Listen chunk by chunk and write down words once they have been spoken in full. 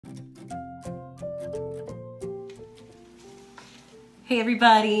Hey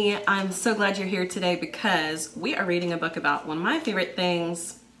everybody, I'm so glad you're here today because we are reading a book about one of my favorite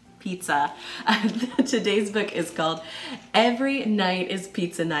things, pizza. Today's book is called Every Night is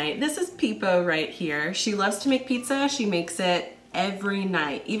Pizza Night. This is Peepo right here. She loves to make pizza. She makes it every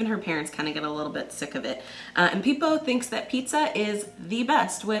night. Even her parents kind of get a little bit sick of it. And Peepo thinks that pizza is the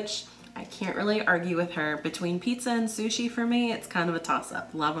best, which I can't really argue with her. Between pizza and sushi for me, it's kind of a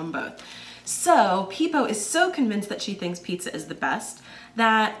toss-up. Love them both. So Peepo is so convinced that she thinks pizza is the best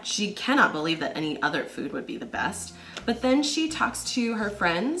that she cannot believe that any other food would be the best. But then she talks to her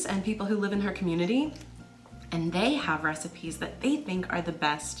friends and people who live in her community, and they have recipes that they think are the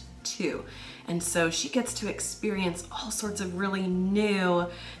best too. And so she gets to experience all sorts of really new,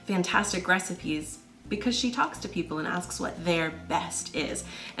 fantastic recipes because she talks to people and asks what their best is.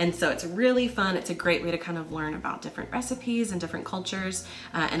 And so it's really fun. It's a great way to kind of learn about different recipes and different cultures.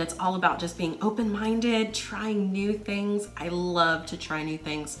 And it's all about just being open-minded, trying new things. I love to try new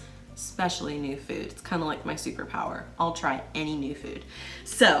things, especially new food. It's kind of like my superpower. I'll try any new food.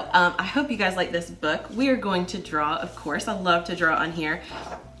 So I hope you guys like this book. We are going to draw, of course. I love to draw on here.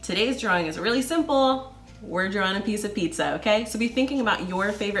 Today's drawing is really simple. We're drawing a piece of pizza, okay? So be thinking about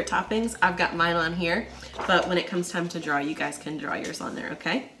your favorite toppings. I've got mine on here, but when it comes time to draw, you guys can draw yours on there,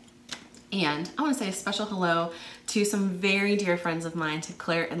 okay? And I want to say a special hello to some very dear friends of mine, to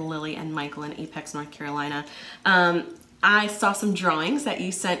Claire and Lily and Michael in Apex, North Carolina. I saw some drawings that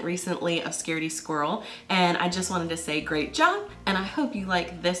you sent recently of Scaredy Squirrel, and I just wanted to say great job, and I hope you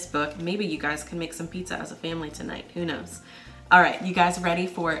like this book. Maybe you guys can make some pizza as a family tonight, who knows? All right, you guys ready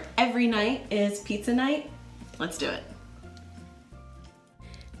for Every Night is Pizza Night? Let's do it.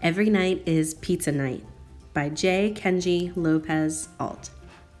 Every Night is Pizza Night by J. Kenji Lopez Alt.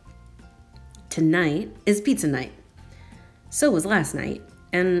 Tonight is pizza night. So was last night.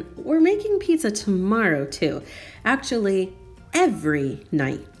 And we're making pizza tomorrow too. Actually, every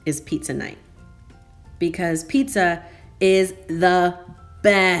night is pizza night. Because pizza is the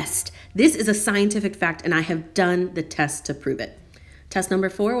best. This is a scientific fact, and I have done the test to prove it. Test number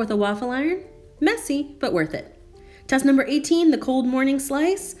 4 with a waffle iron, messy, but worth it. Test number 18, the cold morning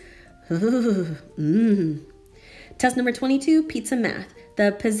slice. Test number 22, pizza math.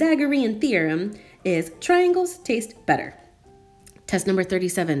 The Pythagorean theorem is triangles taste better. Test number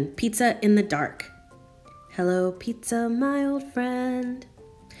 37, pizza in the dark. Hello, pizza, my old friend.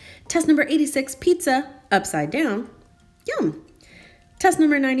 Test number 86, pizza upside down. Yum. Test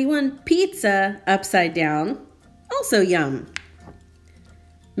number 91, pizza upside down. Also yum.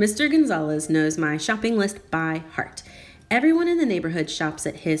 Mr. Gonzalez knows my shopping list by heart. Everyone in the neighborhood shops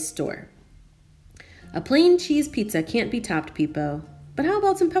at his store. A plain cheese pizza can't be topped, Peepo. But how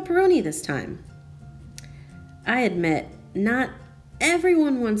about some pepperoni this time? I admit, not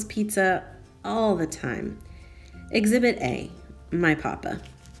everyone wants pizza all the time. Exhibit A, my papa.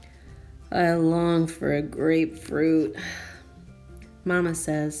 I long for a grapefruit. Mama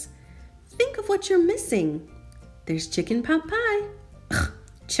says, think of what you're missing. There's chicken pot pie. Ugh,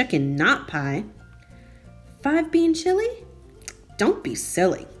 chicken not pie. 5-bean chili? Don't be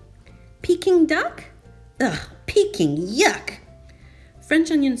silly. Peking duck? Ugh, Peking yuck.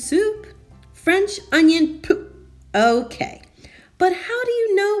 French onion soup? French onion poop. Okay, but how do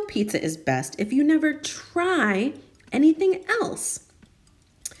you know pizza is best if you never try anything else?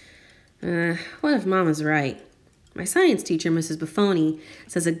 What if Mama's right? My science teacher, Mrs. Buffoni,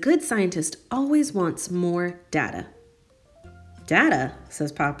 says a good scientist always wants more data. Data,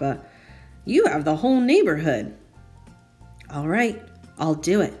 says Papa. You have the whole neighborhood. All right, I'll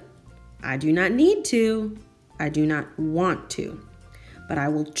do it. I do not need to. I do not want to. But I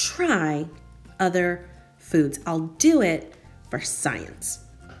will try other foods. I'll do it for science.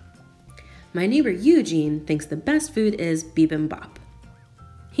 My neighbor Eugene thinks the best food is bibimbap.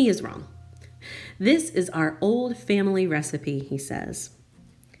 He is wrong. This is our old family recipe, he says.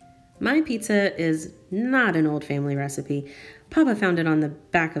 My pizza is not an old family recipe. Papa found it on the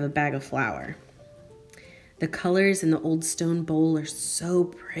back of a bag of flour. The colors in the old stone bowl are so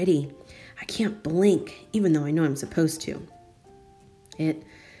pretty. I can't blink, even though I know I'm supposed to. It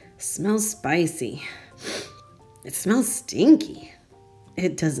smells spicy. It smells stinky.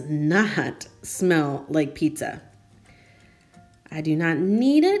 It does not smell like pizza. I do not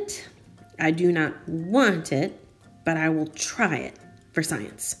need it. I do not want it, but I will try it for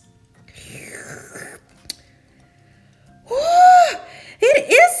science. It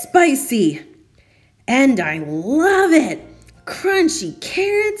is spicy, and I love it. Crunchy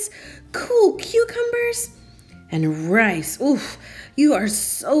carrots, cool cucumbers, and rice. Oof, you are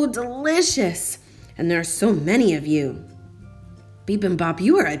so delicious, and there are so many of you. Bibimbap,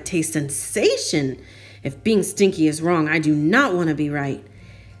 you are a taste sensation. If being stinky is wrong, I do not want to be right.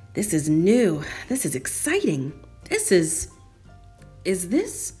 This is new. This is exciting. Is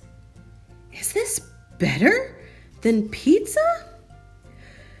this better than pizza?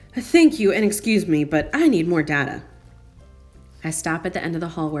 Thank you and excuse me, but I need more data. I stop at the end of the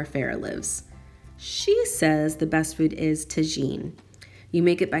hall where Farah lives. She says the best food is tagine. You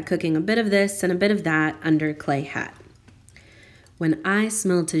make it by cooking a bit of this and a bit of that under a clay hat. When I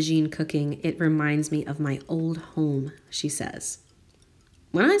smell tagine cooking, it reminds me of my old home, she says.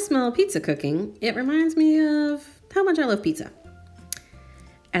 When I smell pizza cooking, it reminds me of how much I love pizza.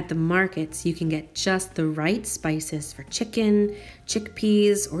 At the markets, you can get just the right spices for chicken,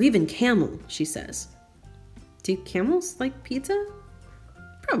 chickpeas, or even camel, she says. Do camels like pizza?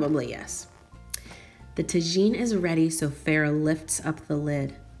 Probably yes. The tagine is ready, so Farah lifts up the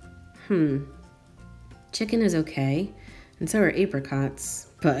lid. Chicken is okay, and so are apricots,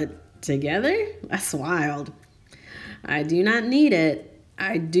 but together? That's wild. I do not need it.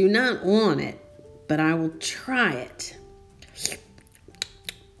 I do not want it, but I will try it.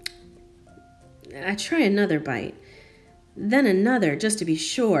 I try another bite, then another just to be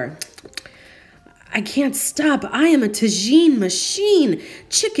sure. I can't stop. I am a tagine machine.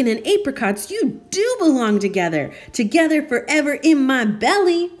 Chicken and apricots, you do belong together. Together forever in my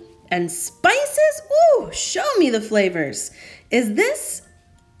belly. And spices? Ooh, show me the flavors. Is this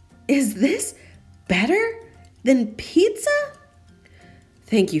better than pizza?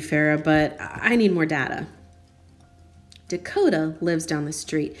 Thank you, Farah, but I need more data. Dakota lives down the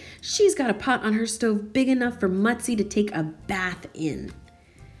street. She's got a pot on her stove big enough for Mutzi to take a bath in.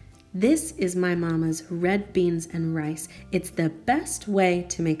 This is my mama's red beans and rice. It's the best way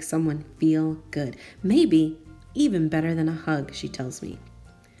to make someone feel good. Maybe even better than a hug, she tells me.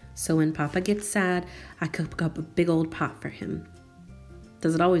 So when Papa gets sad, I cook up a big old pot for him.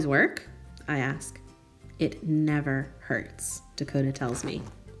 Does it always work? I ask. It never hurts, Dakota tells me.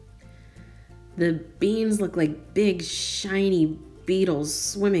 The beans look like big, shiny beetles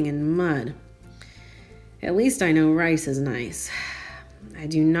swimming in mud. At least I know rice is nice. I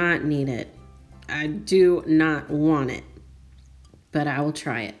do not need it. I do not want it. But I will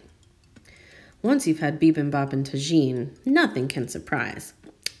try it. Once you've had bibimbap and tagine, nothing can surprise.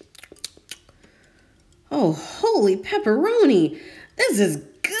 Oh, holy pepperoni! This is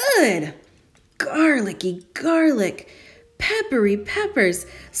good! Garlicky garlic, peppery peppers,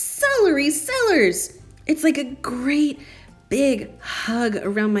 celery cellars. It's like a great big hug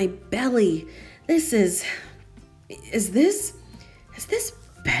around my belly. Is this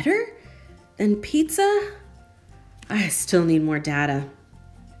better than pizza? I still need more data.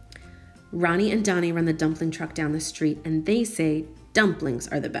 Ronnie and Donnie run the dumpling truck down the street, and they say dumplings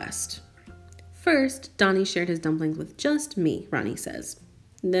are the best. First, Donnie shared his dumplings with just me, Ronnie says.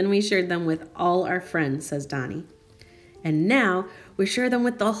 Then we shared them with all our friends, says Donnie. And now we share them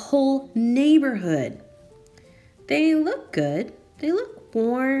with the whole neighborhood. They look good. They look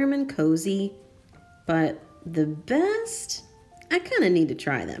warm and cozy. But the best? I kind of need to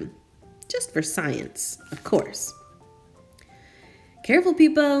try them. Just for science, of course. Careful,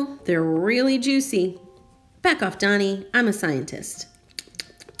 people. They're really juicy. Back off, Donnie. I'm a scientist.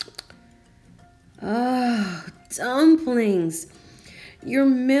 Oh, dumplings. Your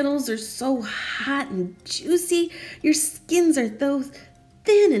middles are so hot and juicy. Your skins are so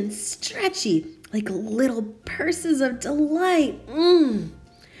thin and stretchy, like little purses of delight.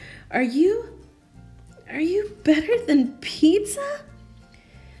 Are you better than pizza?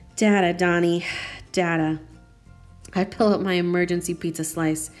 Data, Donnie, data. I pull out my emergency pizza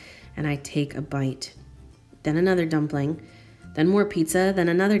slice and I take a bite. Then another dumpling, then more pizza, then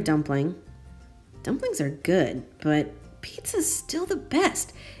another dumpling. Dumplings are good, but pizza's still the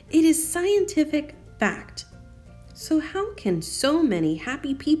best. It is scientific fact. So how can so many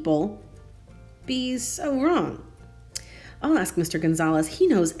happy people be so wrong? I'll ask Mr. Gonzalez. He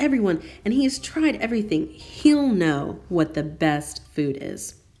knows everyone, and he has tried everything. He'll know what the best food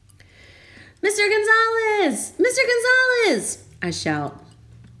is. Mr. Gonzalez! Mr. Gonzalez! I shout.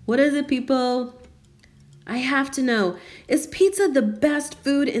 What is it, people? I have to know. Is pizza the best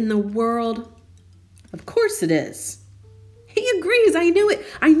food in the world? Of course it is. He agrees. I knew it.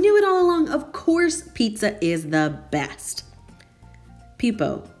 I knew it all along. Of course pizza is the best.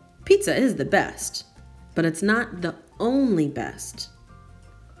 Peepo, pizza is the best, but it's not the only best.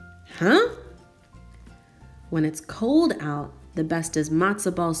 Huh? When it's cold out, the best is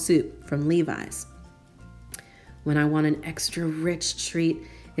matzo ball soup from Levi's. When I want an extra rich treat,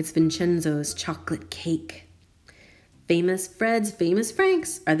 it's Vincenzo's chocolate cake. Famous Fred's Famous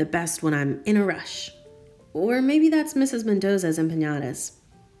Frank's are the best when I'm in a rush. Or maybe that's Mrs. Mendoza's empanadas.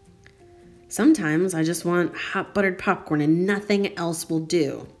 Sometimes I just want hot buttered popcorn and nothing else will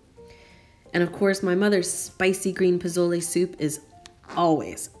do. And of course, my mother's spicy green pozole soup is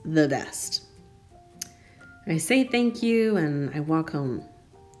always the best. I say thank you and I walk home.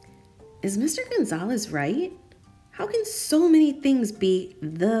 Is Mr. Gonzalez right? How can so many things be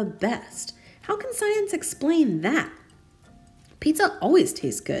the best? How can science explain that? Pizza always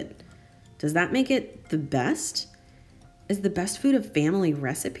tastes good. Does that make it the best? Is the best food a family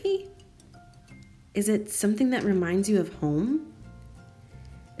recipe? Is it something that reminds you of home?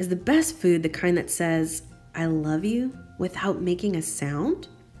 Is the best food the kind that says, I love you without making a sound?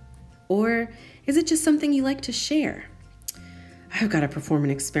 Or is it just something you like to share? I've got to perform an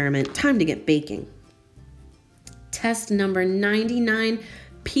experiment. Time to get baking. Test number 99,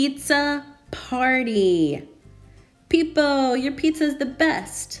 pizza party. Peepo, your pizza's the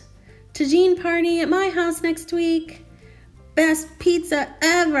best. Tagine party at my house next week. Best pizza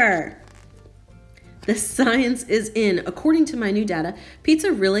ever. The science is in. According to my new data,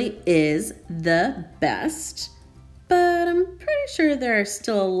 pizza really is the best, but I'm pretty sure there are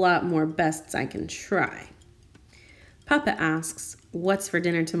still a lot more bests I can try. Papa asks, what's for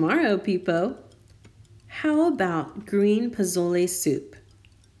dinner tomorrow, Peepo? How about green pozole soup?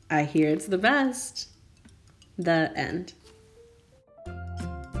 I hear it's the best. The end.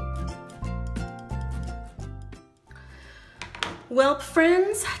 Well,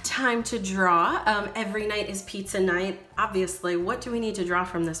 friends, time to draw. Every night is pizza night. Obviously, what do we need to draw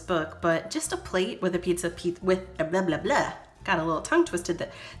from this book? But just a plate with a with a blah, blah, blah. Got a little tongue twisted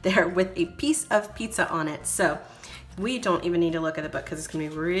there with a piece of pizza on it. So we don't even need to look at the book because it's gonna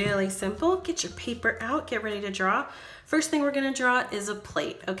be really simple. Get your paper out, get ready to draw. First thing we're gonna draw is a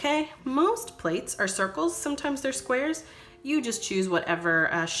plate, okay? Most plates are circles, sometimes they're squares. You just choose whatever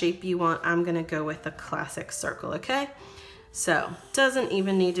shape you want. I'm gonna go with the classic circle, okay? So, doesn't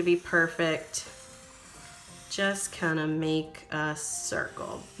even need to be perfect. Just kind of make a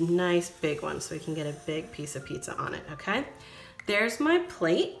circle. Nice big one so we can get a big piece of pizza on it, okay? There's my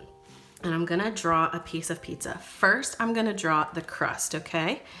plate, and I'm gonna draw a piece of pizza. First, I'm gonna draw the crust,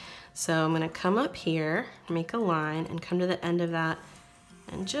 okay? So I'm gonna come up here, make a line, and come to the end of that,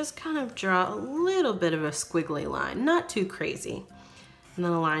 and just kind of draw a little bit of a squiggly line, not too crazy. And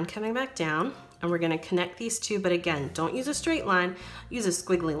then a line coming back down. And we're gonna connect these two, but again, don't use a straight line, use a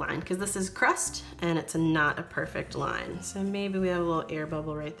squiggly line, because this is crust and it's not a perfect line. So maybe we have a little air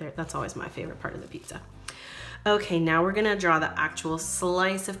bubble right there. That's always my favorite part of the pizza. Okay, now we're gonna draw the actual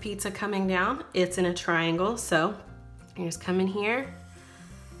slice of pizza coming down. It's in a triangle, so you just come in here,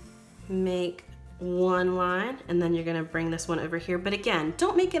 make one line, and then you're gonna bring this one over here. But again,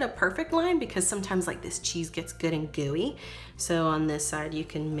 don't make it a perfect line because sometimes like this cheese gets good and gooey. So on this side, you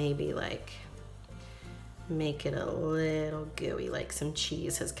can maybe like make it a little gooey, like some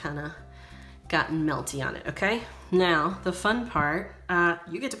cheese has kind of gotten melty on it, okay? Now, the fun part,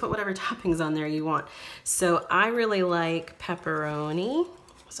 you get to put whatever toppings on there you want. So I really like pepperoni,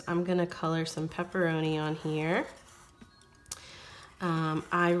 so I'm gonna color some pepperoni on here.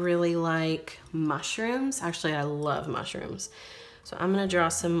 I really like mushrooms. Actually, I love mushrooms. So I'm gonna draw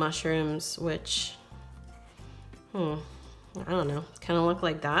some mushrooms, which, I don't know, kind of look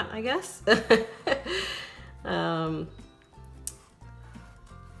like that, I guess.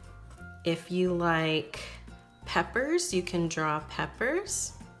 If you like peppers, you can draw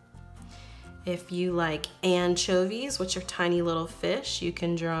peppers. If you like anchovies, which are tiny little fish, you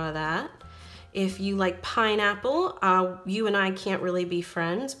can draw that. If you like pineapple, you and I can't really be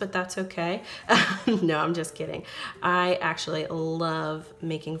friends, but that's okay. No, I'm just kidding. I actually love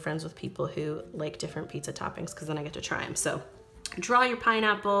making friends with people who like different pizza toppings because then I get to try them. So draw your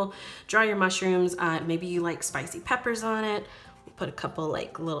pineapple, draw your mushrooms. Maybe you like spicy peppers on it. Put a couple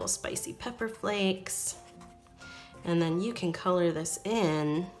like little spicy pepper flakes. And then you can color this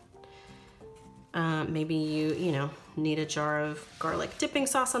in. Maybe you know, need a jar of garlic dipping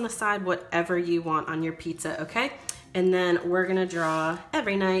sauce on the side, whatever you want on your pizza, okay? And then we're gonna draw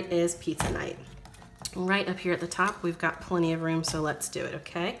every night is pizza night. Right up here at the top, we've got plenty of room, so let's do it,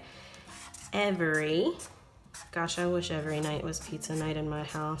 okay? Gosh, I wish every night was pizza night in my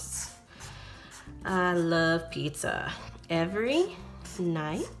house. I love pizza. Every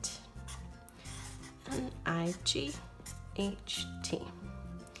night, N-I-G-H-T,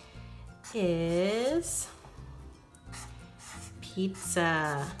 is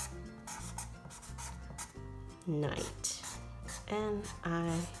pizza night. N-I-G-H-T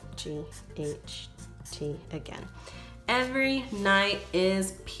again. Every night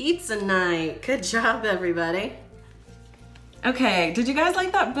is pizza night. Good job, everybody. Okay, did you guys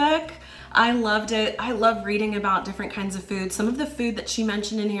like that book? I loved it. I love reading about different kinds of food. Some of the food that she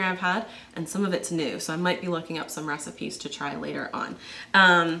mentioned in here I've had, and some of it's new, so I might be looking up some recipes to try later on.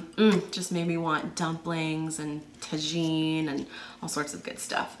 Just made me want dumplings and tagine and all sorts of good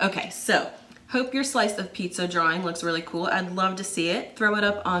stuff. Okay, so hope your slice of pizza drawing looks really cool. I'd love to see it. Throw it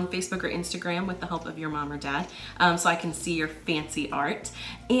up on Facebook or Instagram with the help of your mom or dad, so I can see your fancy art.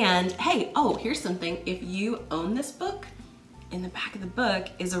 And hey, oh, here's something. If you own this book, in the back of the book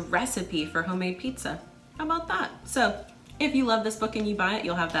is a recipe for homemade pizza. How about that? So if you love this book and you buy it,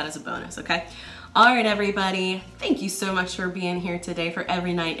 you'll have that as a bonus, okay? All right, everybody. Thank you so much for being here today for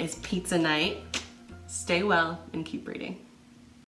Every Night is Pizza Night. Stay well and keep reading.